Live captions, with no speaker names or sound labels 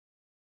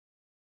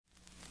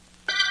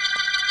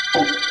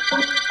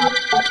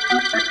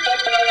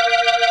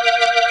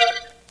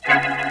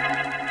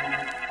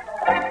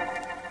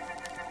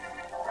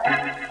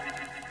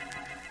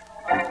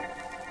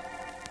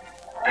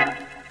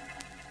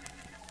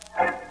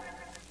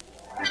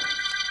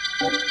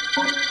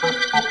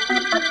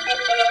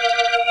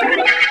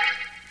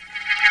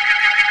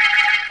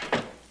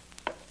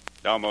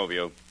Don't move,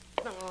 you.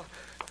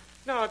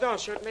 No, don't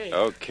shoot me.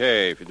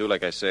 Okay, if you do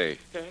like I say.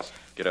 Yes?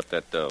 Get up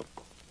that dough.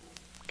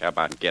 Come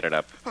on, get it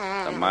up.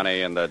 The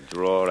money in the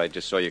drawer. I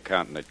just saw you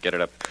counting it. Get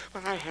it up.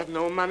 I have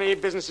no money.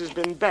 Business has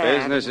been bad.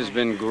 Business has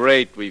been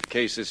great. We've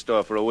cased this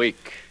store for a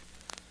week.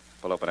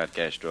 Pull open that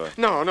cash drawer.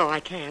 No,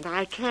 I can't.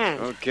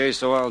 Okay,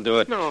 so I'll do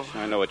it. No.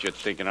 I know what you're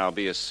thinking. I'll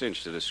be a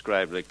cinch to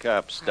describe the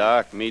cops.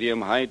 Dark,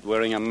 medium height,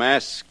 wearing a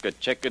mask, a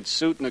checkered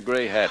suit, and a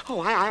gray hat. Oh,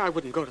 I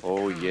wouldn't go to the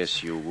cops.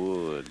 Yes, you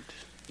would.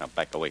 Now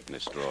back away from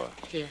this drawer.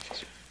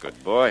 Yes.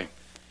 Good boy.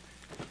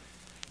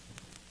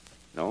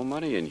 No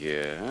money in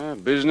here, huh?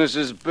 Business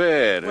is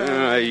bad.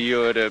 Well,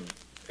 You're the...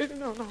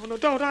 No,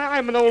 don't.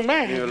 I'm an old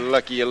man. You're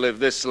lucky you lived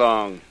this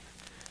long.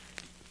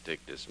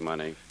 Take this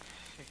money.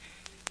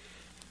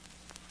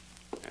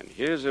 And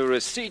here's a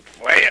receipt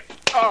for you.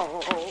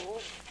 Oh.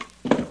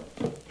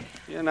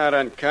 You're not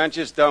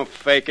unconscious. Don't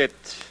fake it.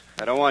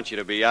 I don't want you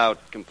to be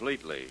out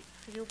completely.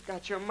 You've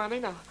got your money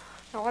now.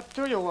 Now, what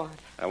do you want?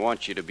 I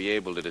want you to be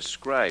able to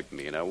describe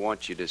me, and I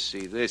want you to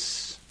see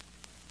this.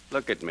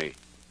 Look at me.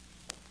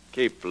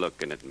 Keep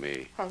looking at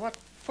me. What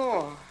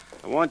for?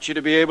 I want you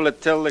to be able to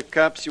tell the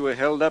cops you were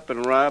held up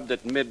and robbed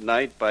at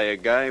midnight by a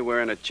guy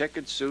wearing a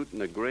checkered suit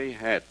and a gray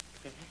hat.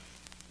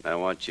 I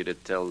want you to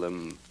tell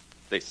them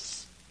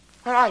this.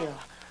 Where are you?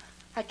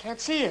 I can't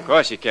see you. Of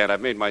course you can't.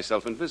 I've made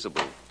myself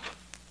invisible.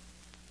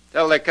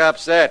 Tell the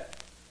cops that.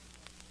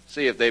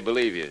 See if they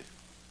believe you.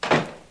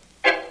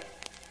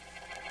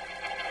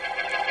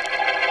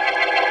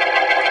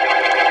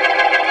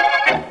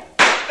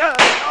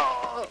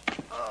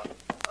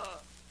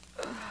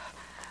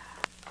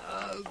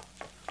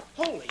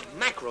 Holy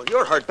mackerel,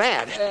 you're hurt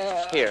bad.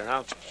 Here,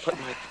 I'll put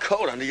my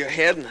coat under your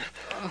head and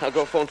I'll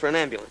go phone for an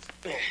ambulance.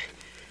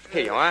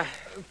 Here you are.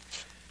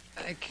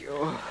 Thank you.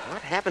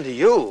 What happened to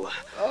you?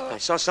 I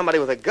saw somebody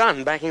with a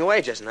gun backing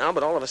away just now,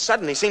 but all of a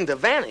sudden he seemed to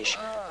vanish.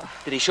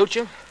 Did he shoot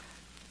you?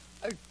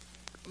 I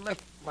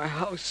left my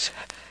house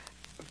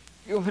a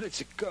few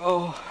minutes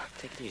ago.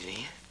 Take it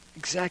easy.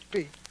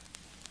 Exactly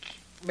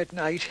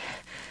midnight.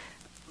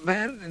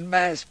 Man in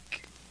mask,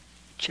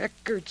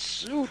 checkered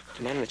suit.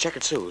 The man in the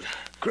checkered suit.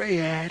 Gray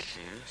hat.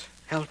 Yes.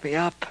 Held me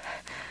up.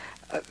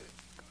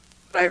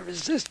 I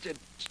resisted.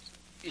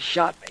 He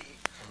shot me.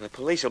 The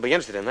police will be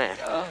interested in that.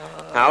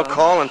 I'll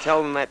call and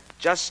tell them that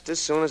just as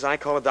soon as I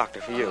call a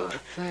doctor for you.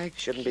 Thank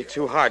Shouldn't be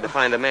too hard to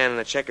find a man in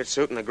a checkered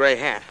suit and a gray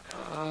hat.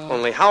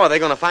 Only how are they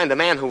going to find a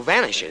man who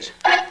vanishes?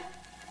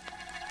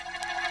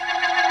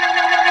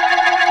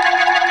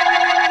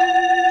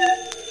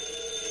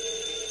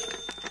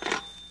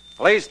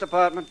 Police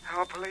department.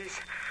 Oh, police.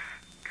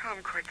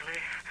 Come quickly.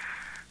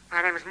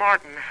 My name is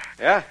Martin.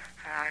 Yeah?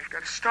 I've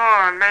got a store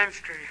on Main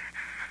Street.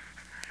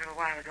 A little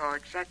while ago,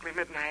 exactly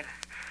midnight.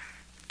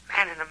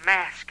 Man in a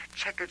mask,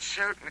 checkered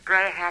suit, and a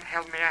gray hat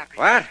held me up.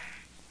 What?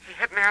 He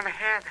hit me on the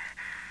head.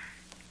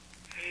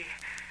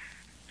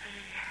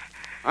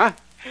 Huh?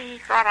 He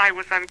thought I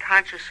was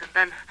unconscious,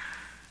 and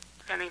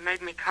then he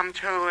made me come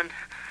to, and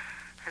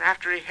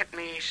after he hit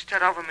me, he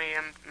stood over me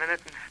a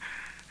minute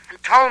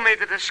and told me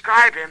to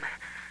describe him.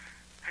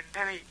 And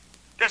then he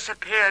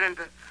disappeared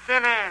into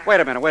thin air. Wait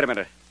a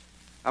minute.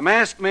 A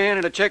masked man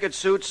in a checkered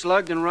suit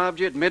slugged and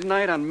robbed you at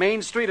midnight on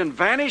Main Street and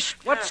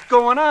vanished? What's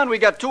going on? We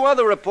got 2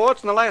 other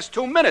reports in the last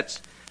 2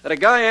 minutes that a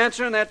guy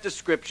answering that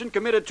description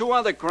committed 2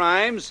 other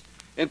crimes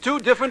in 2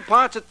 different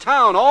parts of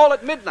town, all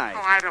at midnight.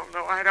 Oh, I don't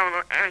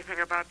know anything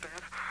about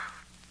that.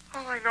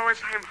 All I know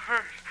is I'm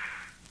hurt.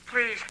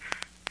 Please,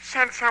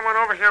 send someone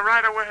over here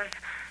right away.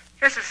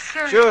 This is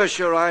serious.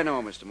 Sure, I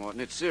know, Mr. Morton.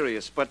 It's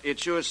serious, but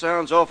it sure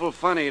sounds awful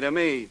funny to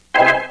me.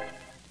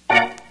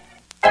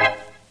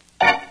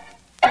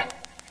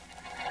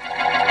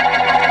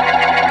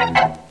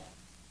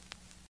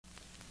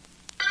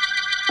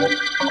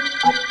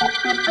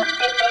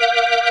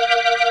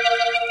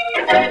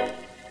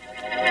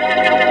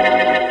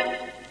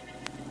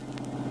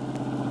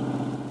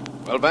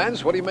 Well,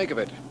 Vance, what do you make of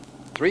it?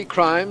 3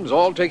 crimes,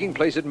 all taking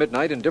place at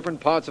midnight in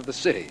different parts of the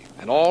city,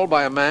 and all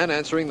by a man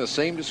answering the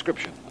same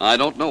description. I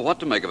don't know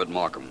what to make of it,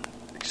 Markham,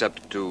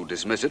 except to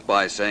dismiss it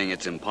by saying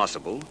it's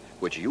impossible,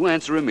 which you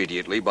answer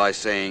immediately by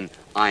saying,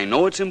 I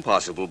know it's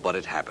impossible, but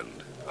it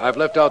happened. I've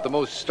left out the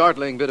most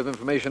startling bit of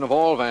information of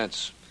all,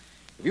 Vance.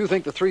 If you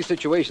think the 3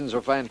 situations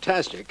are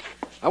fantastic,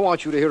 I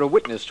want you to hear a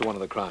witness to one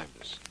of the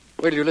crimes.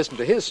 Wait till you listen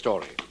to his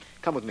story.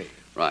 Come with me.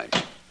 Right.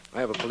 I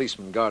have a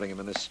policeman guarding him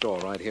in this store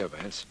right here,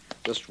 Vance.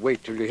 Just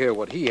wait till you hear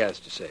what he has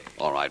to say.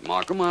 All right,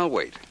 Markham, I'll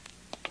wait.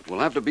 It will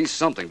have to be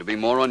something to be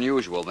more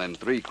unusual than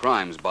 3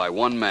 crimes by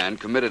one man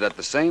committed at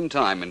the same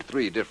time in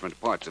 3 different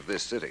parts of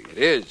this city. It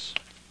is.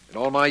 In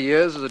all my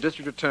years as a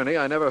district attorney,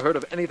 I never heard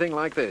of anything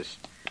like this.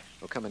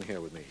 Well, come in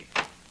here with me.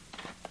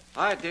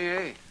 Hi,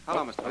 D.A.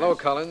 Hello, Mr. Hello,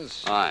 Vance.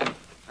 Collins. Hi.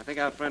 I think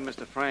our friend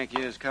Mr. Frank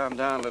here has calmed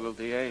down a little,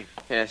 D.A.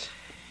 Yes,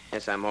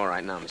 I'm all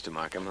right now, Mr.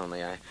 Markham,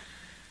 only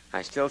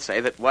I still say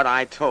that what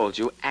I told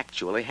you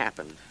actually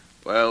happened.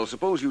 Well,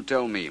 suppose you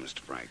tell me, Mr.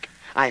 Frank.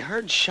 I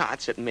heard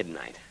shots at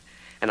midnight,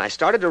 and I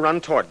started to run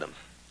toward them.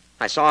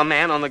 I saw a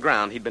man on the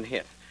ground. He'd been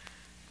hit.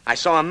 I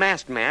saw a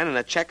masked man in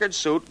a checkered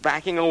suit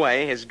backing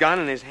away, his gun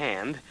in his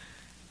hand.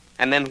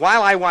 And then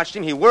while I watched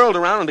him, he whirled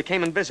around and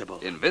became invisible.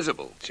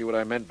 Invisible? See what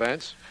I meant,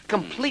 Vance?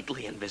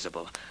 Completely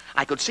invisible.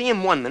 I could see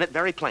him 1 minute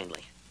very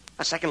plainly.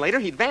 A second later,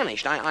 he'd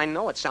vanished. I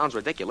know it sounds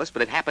ridiculous,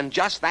 but it happened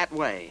just that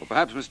way. Well,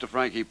 perhaps, Mr.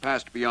 Frank, he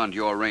passed beyond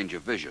your range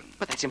of vision.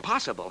 But that's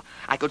impossible.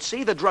 I could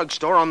see the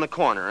drugstore on the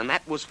corner, and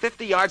that was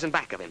 50 yards in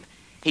back of him.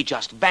 He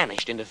just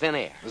vanished into thin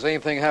air. The same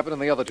thing happened in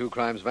the other 2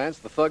 crimes, Vance.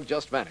 The thug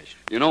just vanished.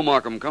 You know,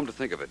 Markham, come to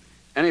think of it,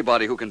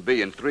 anybody who can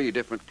be in 3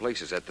 different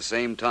places at the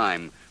same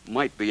time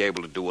might be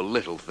able to do a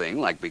little thing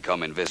like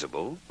become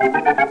invisible.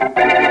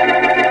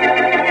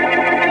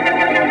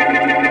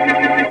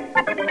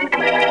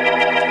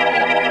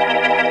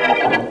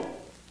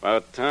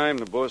 About time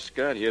the boss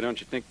got here, don't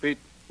you think, Pete?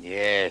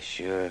 Yeah,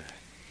 sure.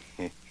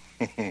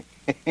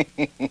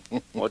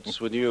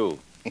 What's with you?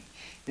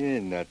 Yeah,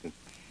 nothing.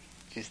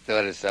 Just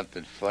thought of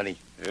something funny.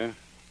 Yeah?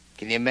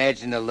 Can you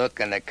imagine the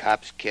look on the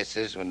cops'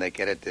 kisses when they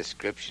get a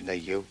description of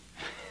you?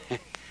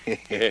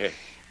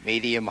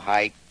 Medium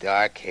height,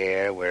 dark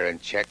hair, wearing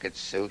checkered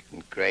suit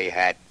and gray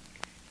hat.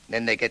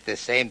 Then they get the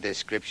same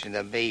description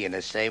of me and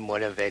the same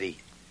one of Eddie.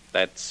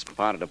 That's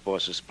part of the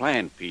boss's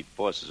plan, Pete.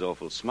 Boss is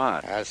awful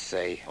smart. I'll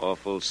say.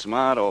 Awful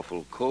smart,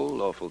 awful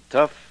cool, awful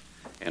tough,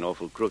 and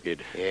awful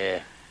crooked. Yeah.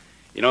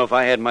 You know, if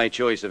I had my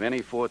choice of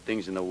any 4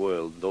 things in the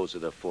world, those are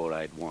the 4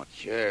 I'd want.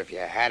 Sure, if you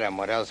had 'em,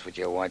 what else would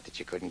you want that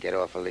you couldn't get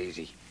awful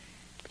easy?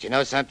 But you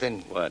know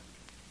something? What?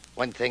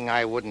 One thing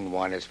I wouldn't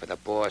want is for the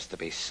boss to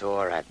be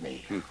sore at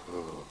me.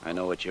 I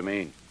know what you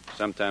mean.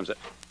 Sometimes I...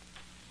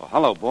 Oh,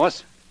 hello,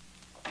 boss.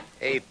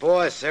 Hey,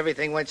 boss,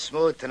 everything went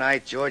smooth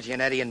tonight. Georgie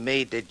and Eddie and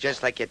me did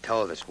just like you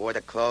told us. Wore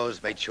the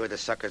clothes, made sure the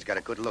suckers got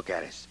a good look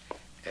at us.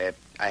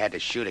 I had to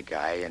shoot a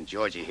guy, and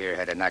Georgie here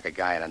had to knock a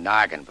guy in the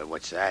noggin, but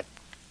what's that?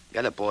 The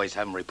other boys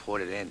haven't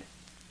reported in.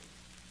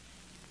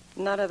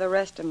 None of the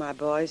rest of my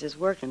boys is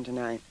working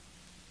tonight.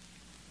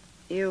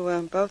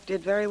 You both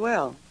did very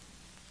well.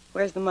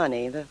 Where's the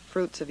money, the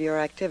fruits of your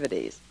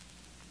activities?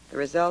 The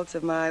results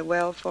of my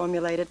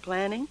well-formulated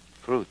planning?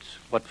 Fruits?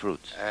 What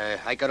fruits?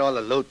 I got all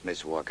the loot,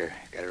 Miss Walker.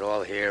 Got it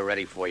all here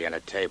ready for you on a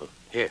table.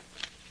 Here,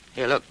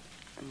 look.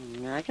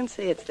 I can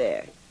see it's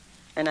there.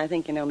 And I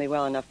think you know me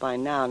well enough by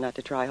now not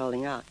to try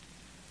holding out.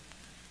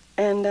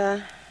 And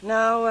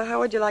now, how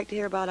would you like to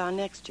hear about our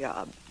next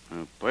job?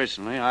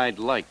 Personally, I'd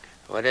like.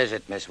 What is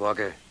it, Miss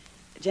Walker?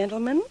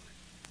 Gentlemen,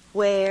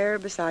 where,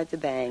 besides the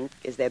bank,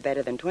 is there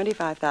better than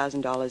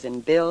 $25,000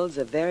 in bills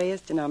of various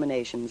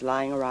denominations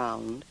lying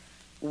around,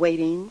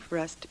 waiting for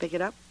us to pick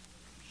it up?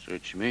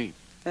 Search me.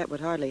 That would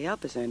hardly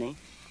help us any.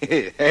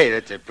 Hey,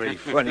 that's a pretty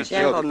funny joke.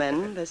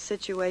 Gentlemen, the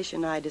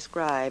situation I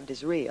described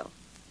is real.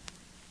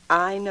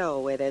 I know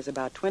where there's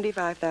about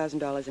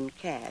 $25,000 in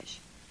cash,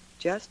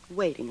 just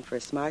waiting for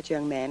a smart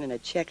young man in a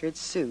checkered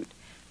suit,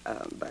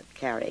 but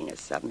carrying a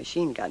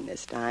submachine gun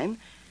this time,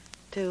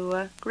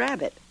 to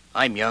grab it.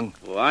 I'm young.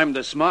 Well, I'm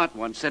the smart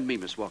one. Send me,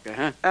 Miss Walker,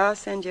 huh? I'll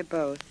send you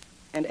both.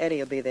 And Eddie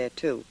will be there,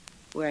 too,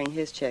 wearing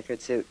his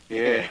checkered suit.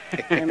 Yeah.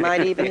 And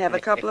might even have a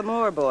couple of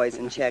more boys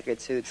in checkered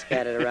suits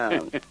scattered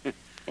around,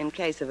 in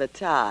case of a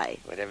tie.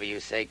 Whatever you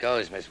say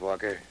goes, Miss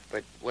Walker.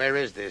 But where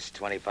is this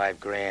 25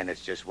 grand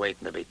that's just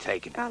waiting to be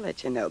taken? I'll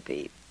let you know,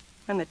 Pete,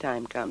 when the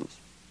time comes.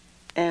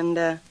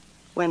 And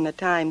when the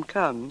time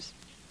comes,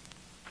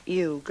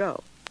 you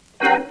go.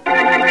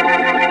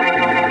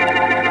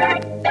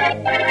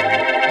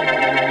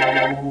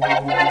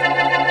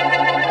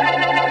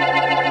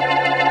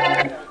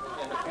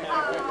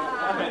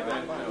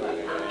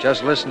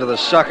 Just listen to the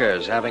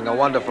suckers having a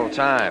wonderful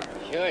time.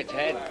 Sure,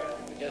 Ted.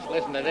 Just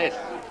listen to this.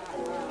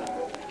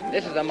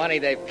 This is the money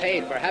they've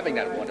paid for having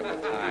that wonderful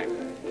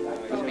time.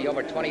 Must be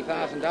over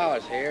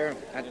 $20,000 here.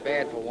 Not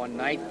bad for one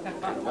night.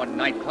 One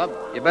nightclub.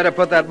 You better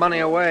put that money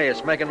away.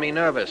 It's making me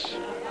nervous.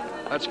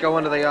 Let's go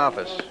into the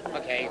office.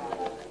 Okay.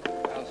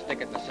 I'll stick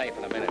it in the safe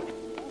in a minute.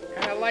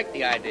 Kind of like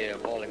the idea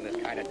of holding this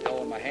kind of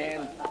dough in my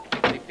hand.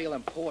 Makes me feel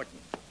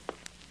important.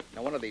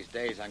 Now, one of these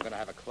days, I'm going to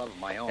have a club of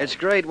my own. It's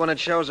great when it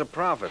shows a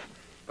profit,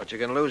 but you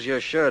can lose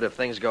your shirt if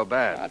things go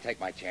bad. I'll take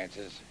my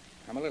chances.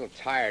 I'm a little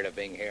tired of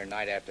being here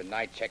night after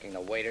night, checking the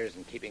waiters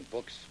and keeping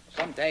books.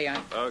 Someday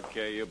I'm...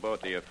 Okay, you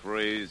both of you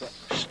freeze.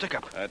 Stick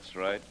up. That's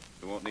right.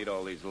 We won't need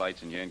all these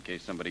lights in here in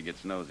case somebody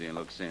gets nosy and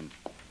looks in.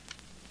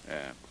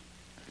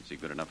 Is he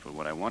good enough for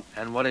what I want?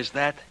 And what is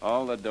that?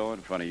 All the dough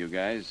in front of you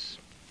guys.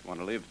 Want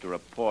to live to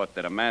report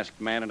that a masked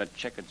man in a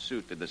checkered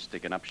suit did the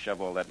sticking up, shove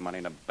all that money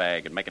in a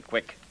bag, and make it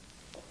quick.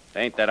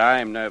 Ain't that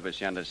I'm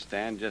nervous, you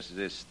understand, just as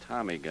this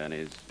Tommy gun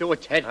is. Do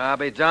it, Ted. I'll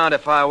be darned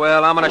if I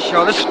will. I'm going to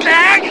show this...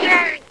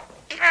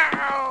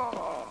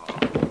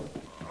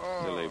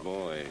 Silly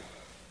boy.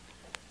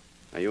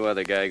 Now, you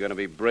other guy going to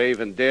be brave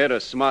and dead or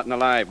smart and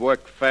alive?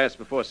 Work fast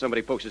before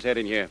somebody pokes his head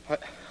in here.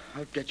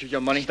 I'll get you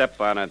your money. Step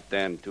on it,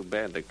 then. Too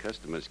bad the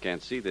customers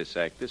can't see this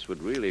act. This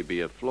would really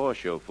be a floor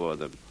show for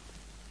them.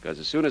 Because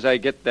as soon as I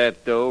get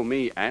that dough,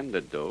 me and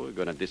the dough are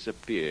going to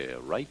disappear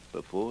right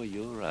before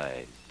your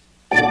eyes.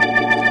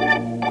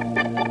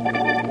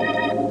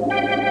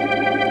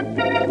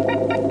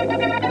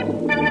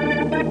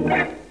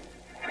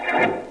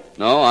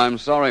 I'm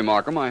sorry,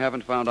 Markham. I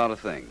haven't found out a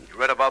thing. You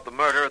read about the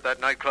murder at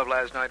that nightclub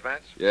last night,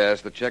 Vance?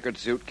 Yes, the checkered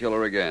suit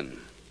killer again.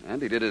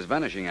 And he did his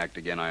vanishing act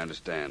again, I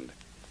understand.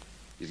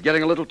 He's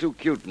getting a little too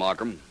cute,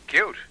 Markham.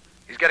 Cute?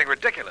 He's getting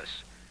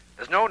ridiculous.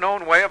 There's no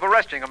known way of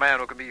arresting a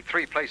man who can be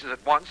 3 places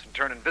at once and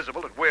turn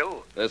invisible at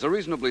will. There's a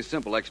reasonably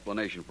simple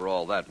explanation for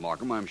all that,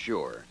 Markham, I'm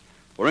sure.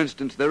 For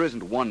instance, there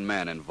isn't one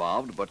man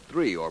involved, but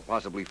 3 or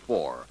possibly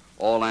 4,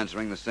 all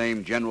answering the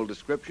same general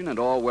description and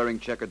all wearing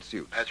checkered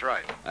suits. That's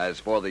right. As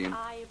for the...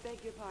 I beg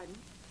your pardon.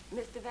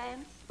 Mr.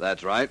 Vance?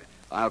 That's right.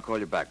 I'll call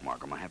you back,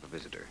 Markham. I have a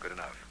visitor. Good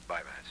enough.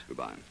 Bye, Vance.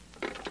 Goodbye.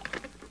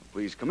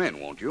 Please come in,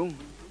 won't you?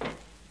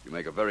 You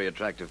make a very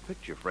attractive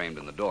picture framed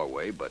in the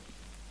doorway, but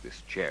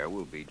this chair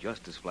will be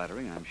just as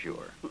flattering, I'm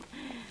sure.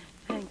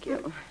 Thank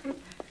you.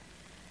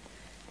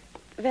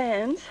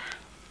 Vance,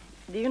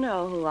 do you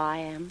know who I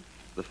am?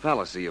 The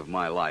fallacy of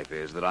my life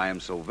is that I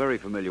am so very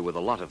familiar with a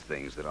lot of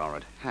things that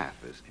aren't half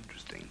as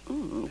interesting.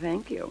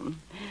 Thank you.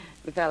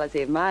 The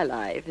fallacy of my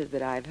life is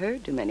that I've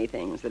heard too many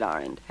things that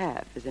aren't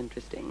half as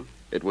interesting.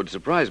 It would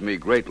surprise me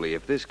greatly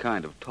if this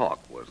kind of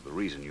talk was the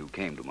reason you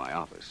came to my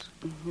office.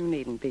 You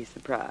needn't be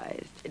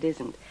surprised. It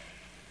isn't.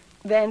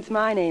 Vance,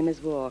 my name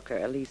is Walker,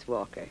 Elise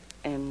Walker,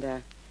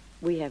 and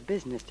we have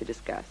business to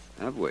discuss.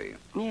 Have we?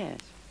 Yes.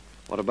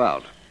 What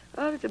about?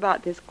 Well, it's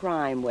about this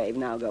crime wave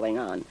now going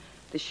on.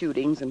 The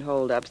shootings and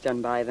hold-ups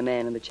done by the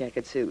man in the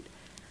checkered suit.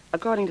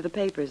 According to the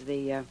papers,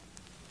 the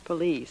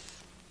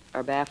police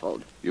are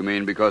baffled. You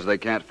mean because they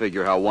can't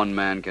figure how one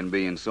man can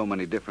be in so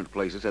many different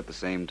places at the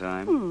same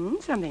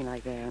time? Something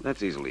like that.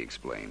 That's easily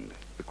explained.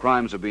 The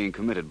crimes are being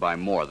committed by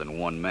more than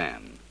one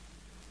man.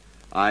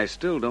 I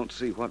still don't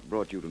see what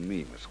brought you to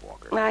me, Miss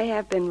Walker. I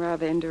have been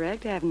rather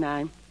indirect, haven't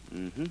I?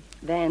 Mm-hmm.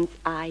 Vance,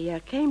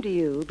 I came to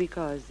you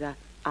because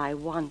I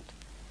want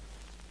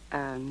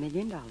 $1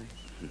 million.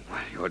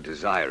 Well, your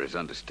desire is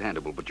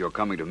understandable, but your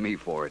coming to me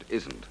for it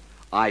isn't.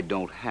 I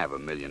don't have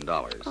 $1 million.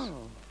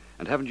 Oh.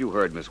 And haven't you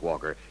heard, Miss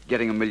Walker,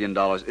 getting $1 million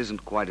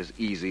isn't quite as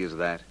easy as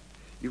that.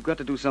 You've got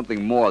to do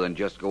something more than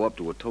just go up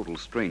to a total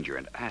stranger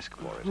and ask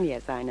for it.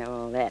 Yes, I know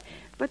all that.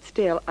 But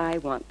still, I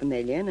want the $1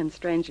 million, and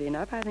strangely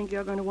enough, I think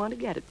you're going to want to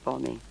get it for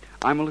me.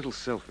 I'm a little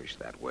selfish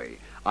that way.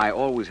 I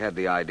always had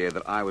the idea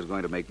that I was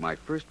going to make my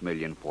first $1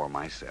 million for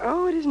myself.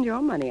 Oh, it isn't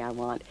your money I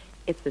want.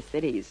 It's the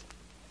city's.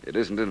 It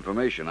isn't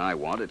information I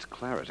want, it's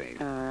clarity.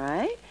 All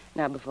right.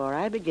 Now, before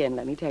I begin,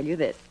 let me tell you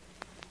this.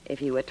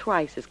 If you were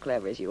twice as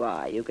clever as you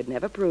are, you could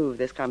never prove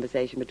this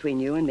conversation between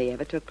you and me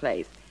ever took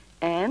place.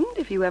 And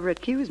if you ever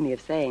accuse me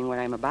of saying what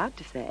I'm about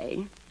to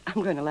say,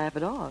 I'm going to laugh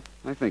it off.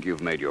 I think you've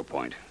made your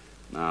point.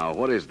 Now,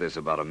 what is this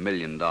about $1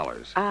 million?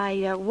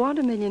 I want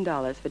 $1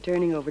 million for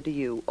turning over to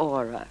you,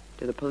 or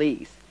to the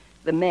police,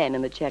 the men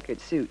in the checkered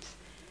suits,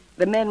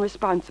 the men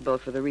responsible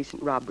for the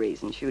recent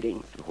robberies and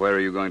shootings. Where are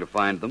you going to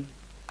find them?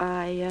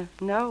 I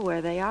know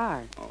where they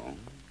are. Oh.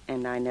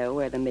 And I know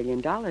where the $1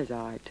 million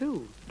are,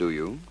 too. Do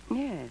you?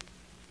 Yes.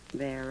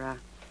 They're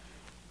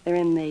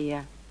in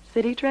the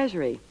city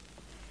treasury.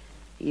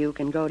 You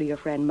can go to your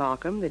friend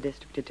Markham, the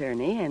district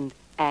attorney, and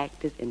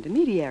act as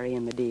intermediary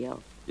in the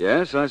deal.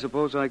 Yes, I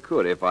suppose I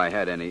could if I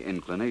had any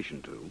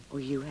inclination to. Oh,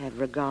 you have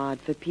regard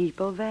for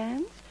people,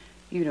 Vance?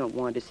 You don't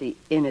want to see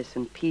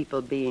innocent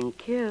people being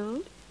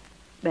killed.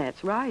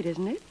 That's right,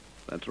 isn't it?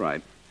 That's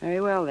right. Very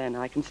well, then.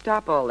 I can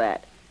stop all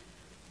that.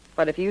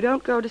 But if you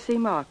don't go to see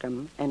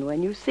Markham, and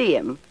when you see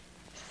him,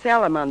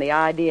 sell him on the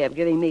idea of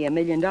giving me $1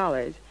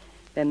 million,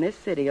 then this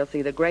city will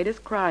see the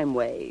greatest crime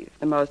wave,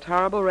 the most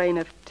horrible reign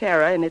of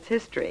terror in its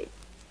history.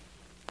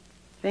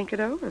 Think it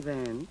over,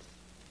 Vance.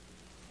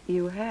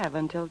 You have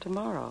until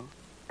tomorrow.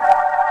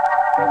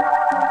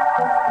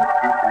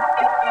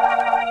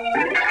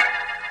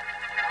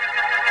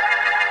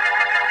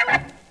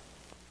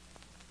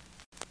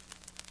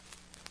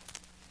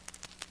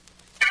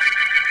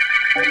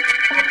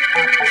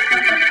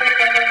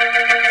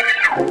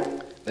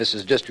 This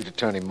is District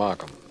Attorney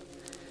Markham.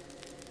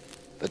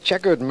 The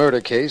checkered murder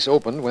case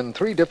opened when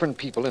 3 different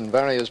people in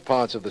various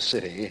parts of the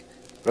city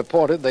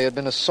reported they had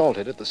been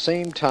assaulted at the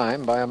same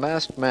time by a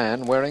masked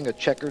man wearing a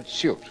checkered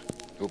suit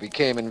who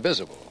became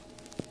invisible.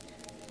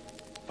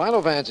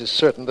 Philo Vance is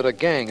certain that a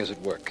gang is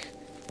at work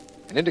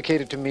and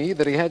indicated to me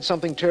that he had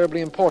something terribly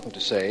important to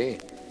say,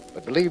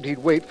 but believed he'd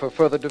wait for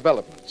further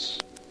developments.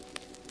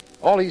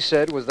 All he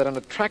said was that an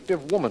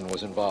attractive woman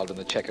was involved in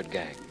the checkered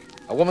gang.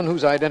 A woman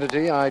whose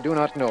identity I do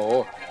not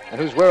know and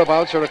whose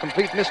whereabouts are a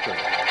complete mystery.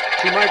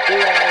 She might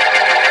be...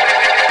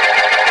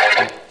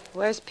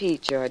 Where's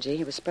Pete, Georgie?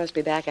 He was supposed to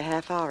be back a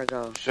half hour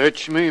ago.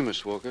 Search me,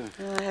 Miss Walker.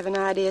 I have an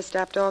idea he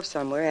stopped off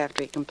somewhere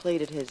after he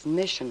completed his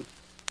mission.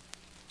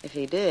 If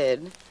he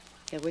did,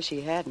 he'll wish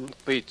he hadn't.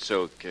 Pete's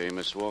okay,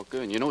 Miss Walker.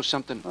 And you know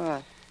something?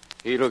 What?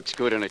 He looks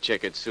good in a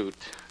checkered suit.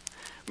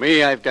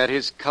 Me, I've got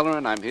his color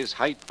and I'm his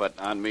height, but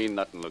on me,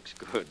 nothing looks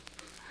good.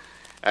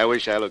 I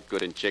wish I looked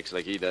good in checks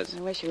like he does. I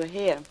wish you were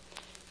here.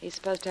 He's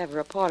supposed to have a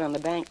report on the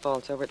bank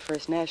vaults over at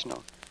First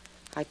National.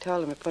 I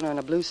told him to put on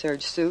a blue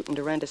serge suit and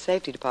to rent a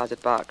safety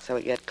deposit box so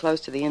he'd get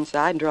close to the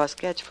inside and draw a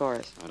sketch for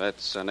us. Oh,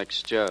 that's our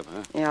next job,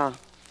 huh? Yeah.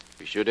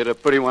 We sure did a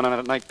pretty one on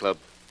that nightclub.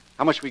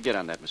 How much we get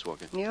on that, Miss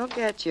Walker? You'll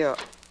get your...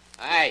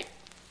 Hey,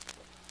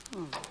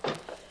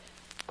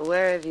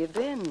 Where have you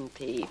been,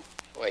 Pete?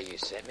 where you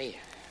sent me?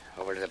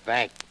 Over to the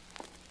bank.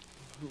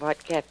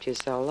 What kept you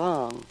so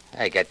long?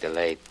 I got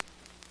delayed.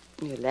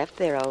 You left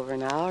there over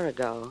an hour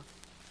ago.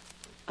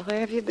 Where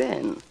have you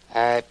been?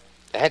 I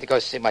had to go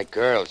see my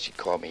girl. She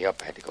called me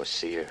up. I had to go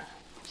see her.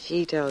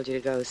 She told you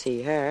to go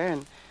see her,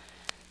 and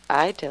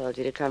I told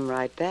you to come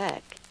right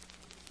back.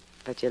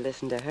 But you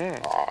listened to her.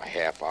 Oh,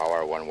 half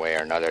hour one way or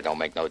another don't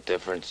make no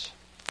difference.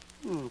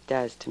 It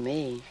does to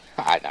me.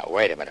 Now,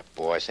 wait a minute,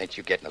 boss. Ain't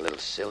you getting a little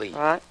silly?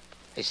 What?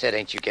 They said,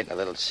 ain't you getting a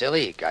little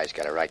silly? A guy's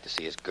got a right to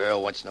see his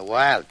girl once in a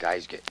while.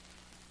 Guys get...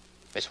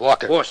 Miss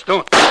Walker. Boss,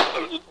 don't.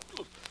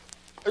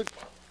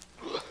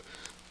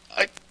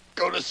 I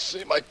go to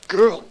see my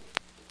girl.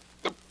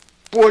 The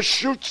boy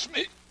shoots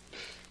me.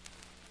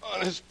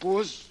 Honest,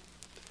 boss,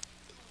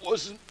 it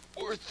wasn't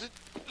worth it.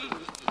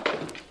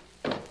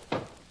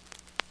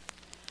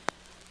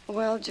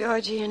 Well,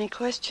 Georgie, any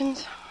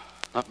questions?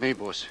 Not me,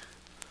 boss.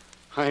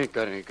 I ain't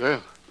got any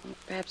girl.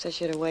 Perhaps I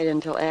should have waited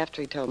until after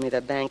he told me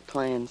the bank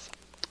plans.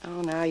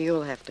 Oh, now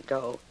you'll have to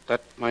go.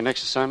 That my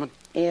next assignment?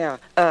 Yeah,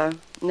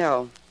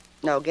 no.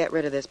 No, get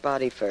rid of this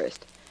body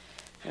first.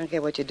 I don't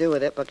care what you do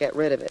with it, but get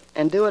rid of it.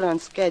 And do it on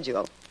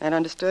schedule. That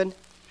understood?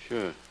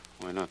 Sure.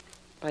 Why not?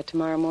 By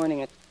tomorrow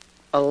morning at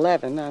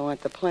 11, I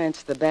want the plans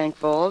to the bank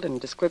vault and a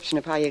description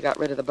of how you got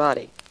rid of the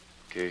body.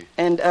 Okay.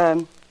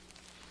 And,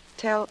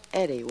 tell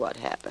Eddie what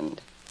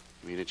happened.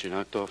 You mean that you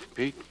knocked off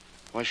Pete?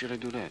 Why should I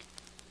do that?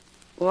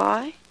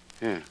 Why?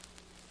 Yeah.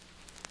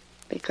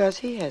 Because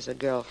he has a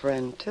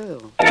girlfriend,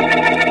 too.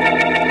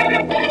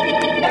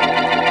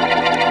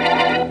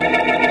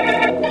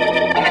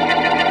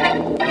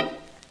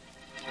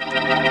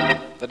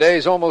 The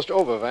day's almost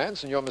over,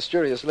 Vance, and your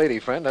mysterious lady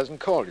friend hasn't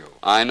called you.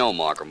 I know,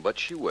 Markham, but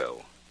she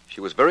will. She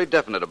was very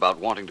definite about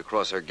wanting to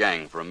cross her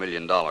gang for $1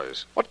 million.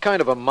 What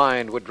kind of a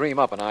mind would dream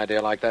up an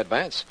idea like that,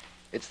 Vance?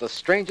 It's the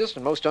strangest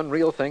and most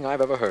unreal thing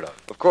I've ever heard of.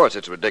 Of course,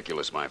 it's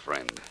ridiculous, my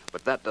friend,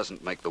 but that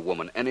doesn't make the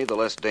woman any the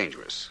less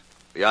dangerous.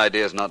 The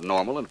idea is not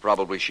normal, and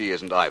probably she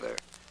isn't either.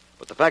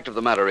 But the fact of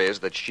the matter is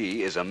that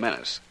she is a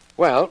menace.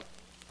 Well,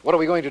 what are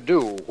we going to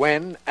do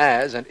when,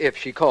 as, and if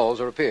she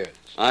calls or appears?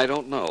 I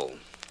don't know.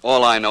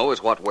 All I know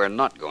is what we're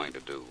not going to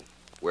do.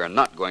 We're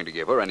not going to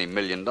give her any $1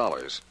 million.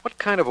 What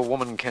kind of a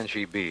woman can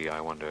she be,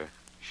 I wonder?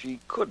 She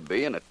could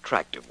be an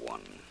attractive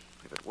one,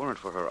 if it weren't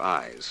for her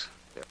eyes.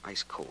 They're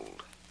ice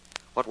cold.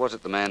 What was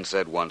it the man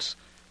said once?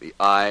 The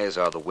eyes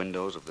are the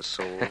windows of the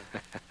soul.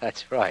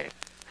 That's right.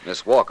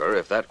 Miss Walker,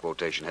 if that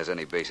quotation has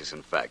any basis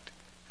in fact,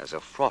 has a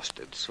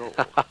frosted soul.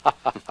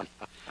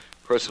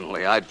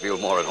 Personally, I'd feel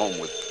more at home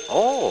with...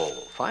 Oh,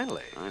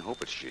 finally. I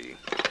hope it's she.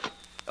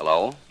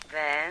 Hello?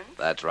 Vance?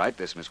 That's right,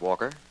 this Miss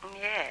Walker.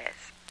 Yes.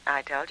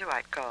 I told you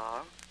I'd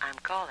call. I'm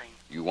calling.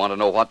 You want to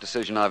know what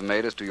decision I've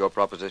made as to your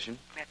proposition?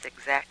 That's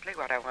exactly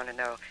what I want to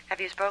know.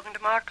 Have you spoken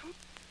to Markham?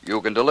 You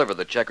can deliver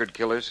the checkered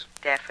killers?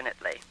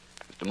 Definitely.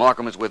 Mr.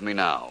 Markham is with me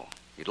now.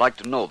 He'd like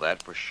to know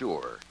that for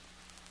sure.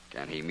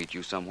 Can he meet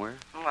you somewhere?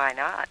 Why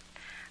not?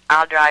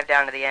 I'll drive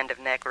down to the end of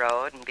Neck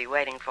Road and be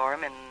waiting for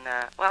him in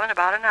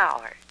about an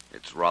hour.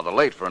 It's rather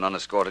late for an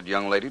unescorted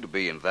young lady to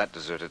be in that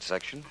deserted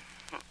section.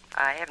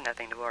 I have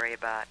nothing to worry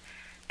about.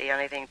 The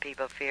only thing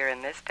people fear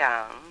in this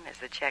town is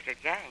the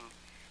checkered gang.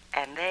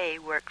 And they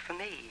work for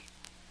me.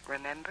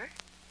 Remember?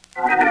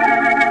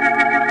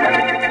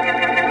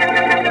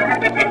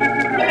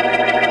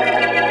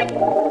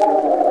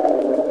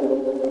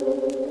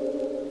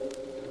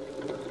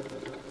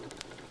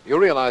 You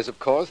realize, of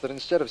course, that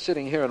instead of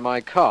sitting here in my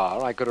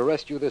car, I could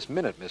arrest you this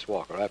minute, Miss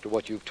Walker, after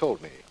what you've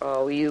told me.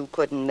 Oh, you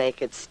couldn't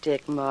make it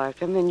stick,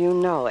 Markham, and you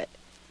know it.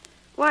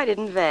 Why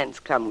didn't Vance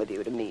come with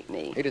you to meet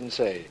me? He didn't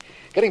say.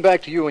 Getting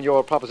back to you and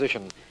your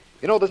proposition,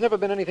 you know, there's never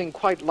been anything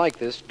quite like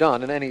this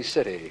done in any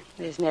city.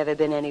 There's never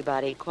been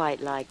anybody quite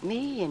like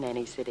me in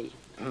any city.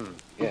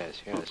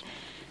 Yes.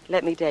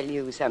 Let me tell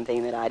you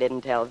something that I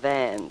didn't tell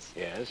Vance.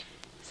 Yes?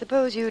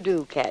 Suppose you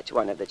do catch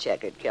one of the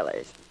checkered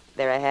killers.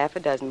 There are half a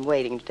dozen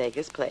waiting to take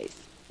his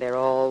place. They're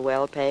all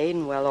well paid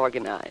and well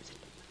organized.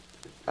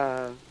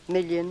 $1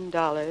 million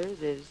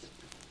is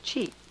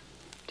cheap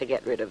to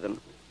get rid of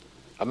them.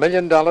 $1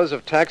 million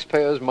of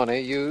taxpayers' money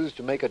used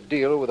to make a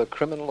deal with a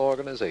criminal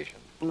organization.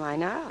 Why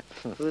not?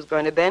 Who's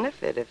going to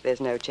benefit if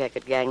there's no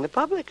checkered gang? The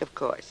public, of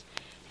course.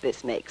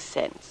 This makes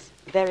sense.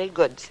 Very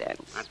good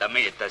sense. Not to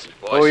me it doesn't,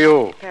 boss. Who are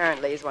you?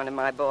 Apparently he's one of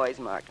my boys,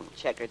 Markham.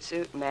 Checkered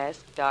suit,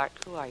 mask, dark.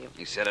 Who are you?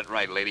 You said it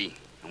right, lady.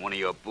 I'm one of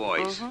your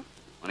boys. Mm-hmm.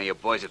 One of your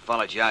boys that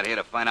followed you out here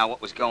to find out what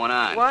was going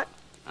on. What?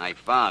 I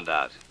found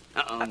out.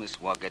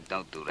 Miss Walker,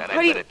 don't do that. What I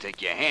are you- better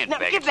take your hand No,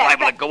 back. give It's that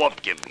liable back. to go off.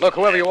 Give me. Look,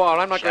 whoever you are,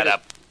 I'm not Shut going to...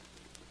 up.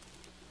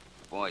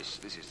 Boys,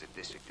 this is the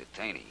district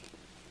attorney.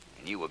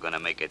 And you were going to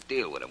make a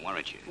deal with him,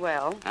 weren't you?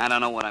 Well, I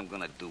don't know what I'm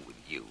going to do with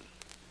you.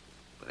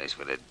 But as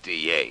for the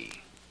DA,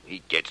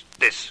 he gets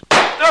this.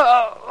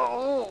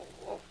 I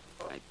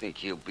think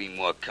he'll be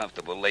more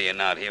comfortable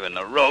laying out here in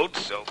the road,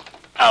 so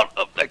out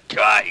of the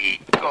car he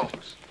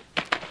goes.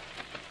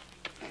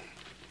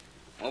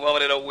 Move over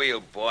to the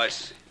wheel,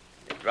 boss.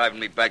 driving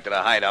me back to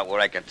the hideout where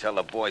I can tell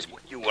the boys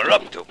what you were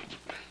up to.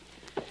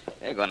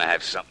 They're gonna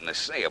have something to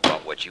say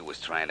about what you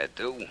was trying to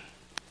do. And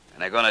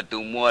they're gonna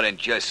do more than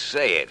just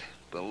say it.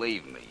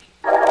 Believe me.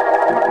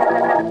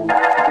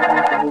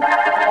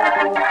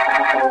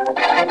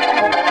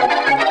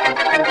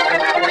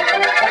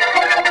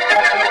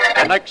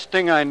 The next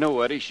thing I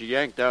knew, Eddie, she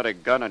yanked out a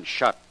gun and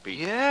shot Pete.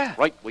 Yeah?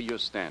 Right where you're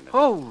standing.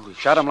 Holy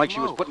Shot him like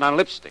she was smoke. putting on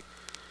lipstick.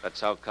 That's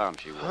how calm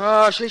she was.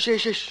 Oh,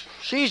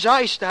 she's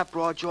ice, that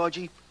broad,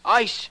 Georgie.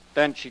 Ice.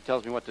 Then she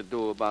tells me what to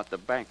do about the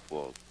bank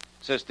vault.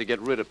 Says to get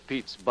rid of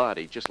Pete's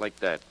body, just like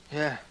that.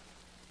 Yeah.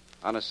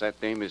 Honest,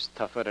 that dame is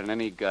tougher than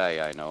any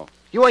guy I know.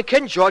 You ain't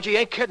kidding, Georgie. You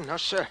ain't kidding. No,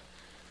 sir.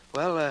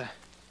 Well,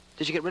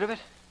 did you get rid of it?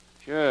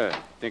 Sure.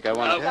 Think I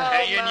want to...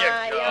 Okay, in you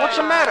go. What's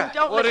the matter?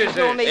 Don't What listen is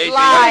to it? him. He's Easy,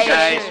 lying.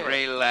 guys.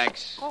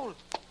 Relax. Oh.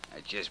 I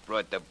just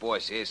brought the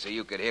boss here so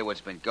you could hear what's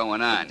been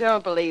going on.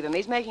 Don't believe him.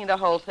 He's making the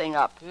whole thing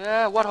up.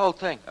 Yeah, what whole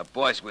thing? The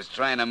boss was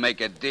trying to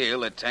make a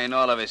deal to turn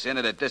all of us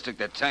into the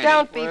district attorney.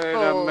 Don't be Wait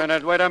fooled.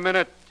 a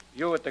minute.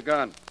 You with the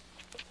gun.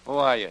 Who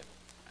are you?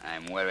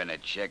 I'm wearing a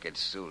checkered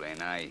suit,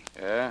 ain't I?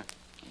 Yeah?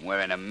 I'm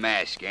wearing a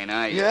mask, ain't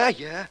I?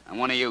 Yeah. I'm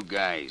one of you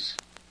guys.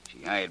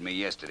 She hired me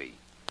yesterday.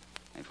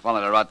 I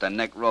followed her out the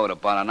neck road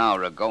about an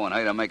hour ago and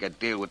heard her make a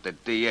deal with the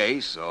DA,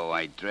 so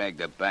I dragged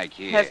her back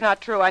here. That's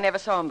not true. I never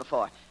saw him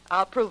before.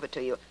 I'll prove it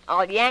to you.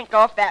 I'll yank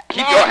off that...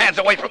 Keep your hands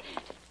away from...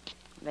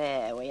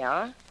 There we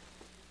are.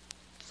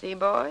 See,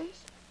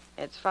 boys?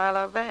 It's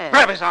Philo Vance.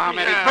 Grab his arm,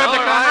 Eddie. Grab the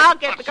gun. I'll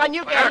get the gun.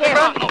 You get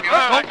him.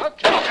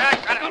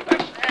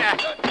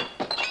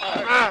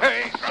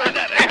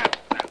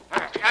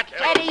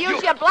 Eddie,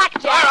 use your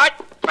blackjack.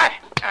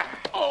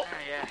 Oh.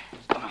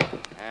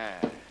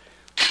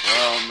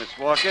 Well, Miss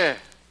Walker,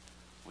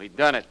 we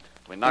done it.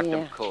 We knocked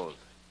him Yeah. cold.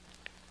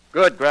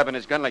 Good, grabbing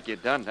his gun like you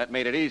done. That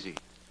made it easy.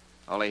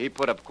 Only he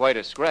put up quite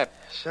a scrap.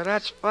 So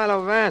that's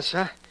Philo Vance,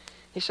 huh?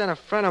 He sent a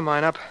friend of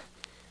mine up.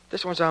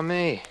 This one's on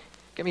me.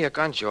 Give me your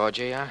gun,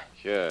 Georgie, huh?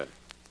 Sure.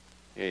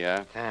 Here you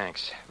are.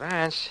 Thanks.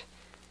 Vance,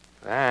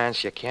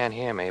 you can't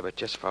hear me, but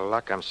just for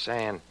luck, I'm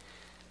saying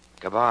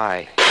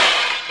goodbye.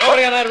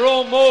 Nobody in that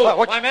room move.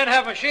 What? My men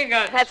have machine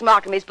guns. That's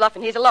Markham. He's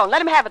bluffing. He's alone.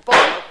 Let him have it, boys.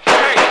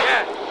 Hey,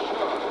 yeah.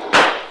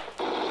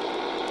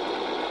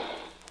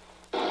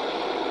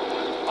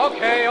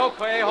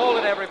 Okay, hold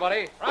it,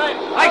 everybody. Right.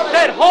 I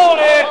said hold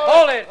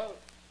it.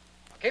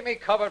 Keep me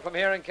covered from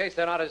here in case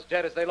they're not as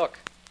dead as they look.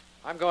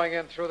 I'm going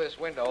in through this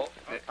window.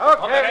 Okay,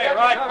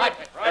 right.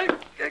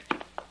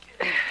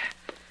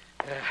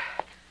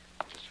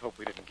 Just hope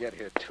we didn't get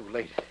here too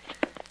late.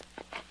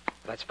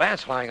 That's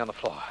Vance lying on the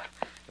floor.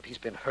 If he's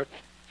been hurt...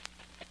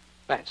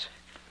 Vance.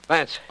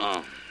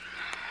 Oh.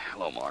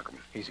 Hello, Markham.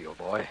 Easy, old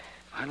boy.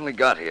 Finally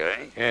got here,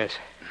 eh? Yes.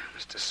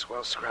 Mr.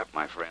 Swell Scrap,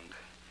 my friend.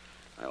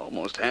 I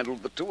almost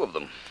handled the two of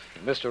them.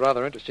 You missed a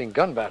rather interesting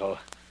gun battle.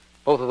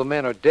 Both of the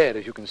men are dead,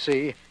 as you can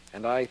see,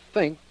 and I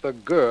think the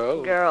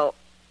girl... Girl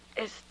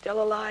is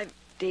still alive,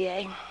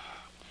 D.A.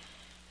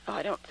 Oh,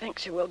 I don't think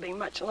she will be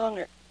much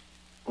longer.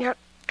 Your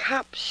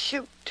cops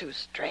shoot too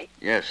straight.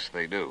 Yes,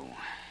 they do.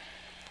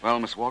 Well,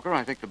 Miss Walker,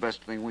 I think the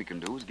best thing we can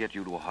do is get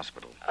you to a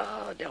hospital.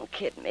 Oh, don't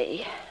kid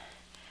me.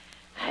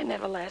 I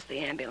never last the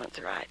ambulance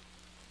ride.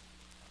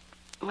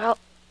 Well,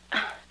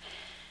 I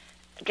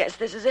guess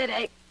this is it,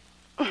 eh?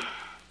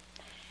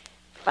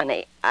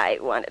 Funny, I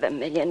wanted $1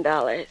 million,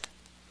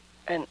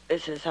 and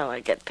this is how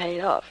I get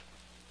paid off.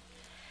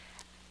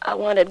 I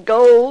wanted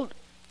gold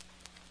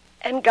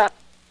and got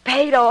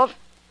paid off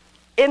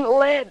in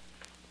lead.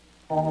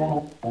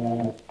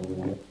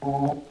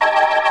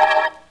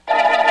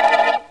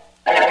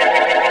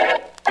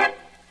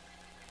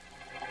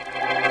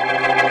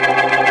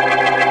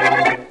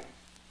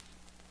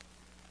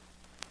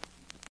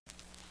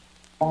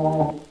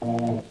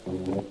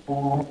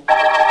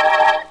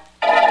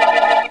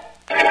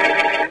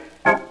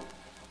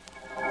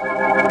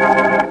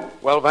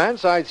 Well,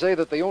 Vance, I'd say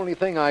that the only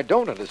thing I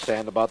don't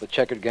understand about the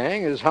Checkered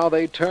Gang is how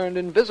they turned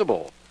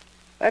invisible.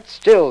 That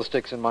still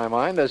sticks in my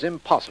mind as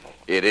impossible.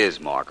 It is,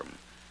 Markham.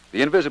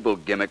 The invisible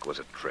gimmick was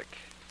a trick.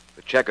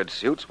 The checkered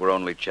suits were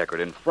only checkered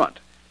in front.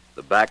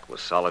 The back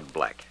was solid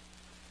black.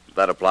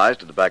 That applies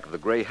to the back of the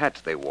gray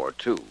hats they wore,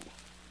 too.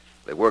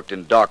 They worked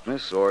in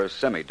darkness or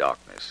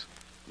semi-darkness.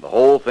 The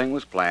whole thing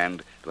was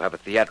planned to have a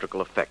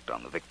theatrical effect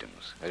on the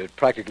victims. And it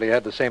practically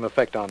had the same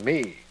effect on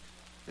me.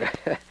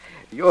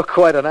 You're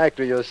quite an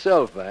actor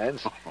yourself,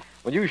 Vance.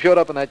 When you showed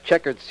up in that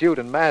checkered suit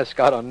and mask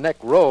out on Neck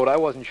Road, I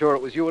wasn't sure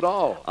it was you at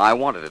all. I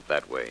wanted it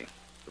that way.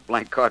 The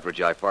blank cartridge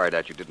I fired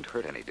at you didn't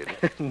hurt any, did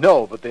it?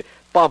 No, but the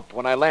bump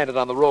when I landed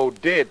on the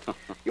road did.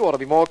 You ought to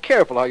be more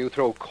careful how you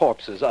throw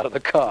corpses out of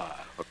the car.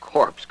 A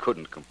corpse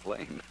couldn't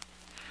complain.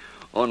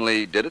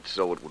 Only did it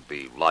so it would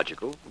be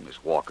logical for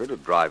Miss Walker to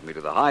drive me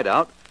to the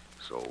hideout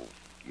so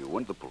you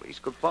and the police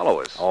could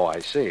follow us. Oh, I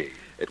see.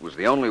 It was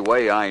the only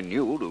way I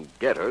knew to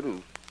get her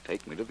to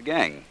take me to the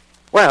gang.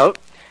 Well,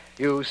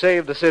 you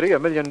saved the city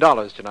 $1 million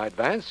tonight,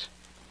 Vance.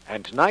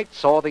 And tonight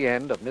saw the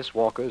end of Miss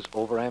Walker's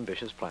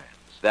overambitious plans.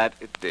 That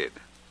it did.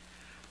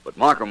 But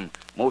Markham,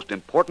 most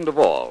important of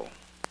all,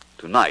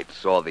 tonight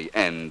saw the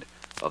end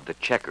of the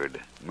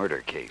Checkered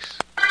murder case.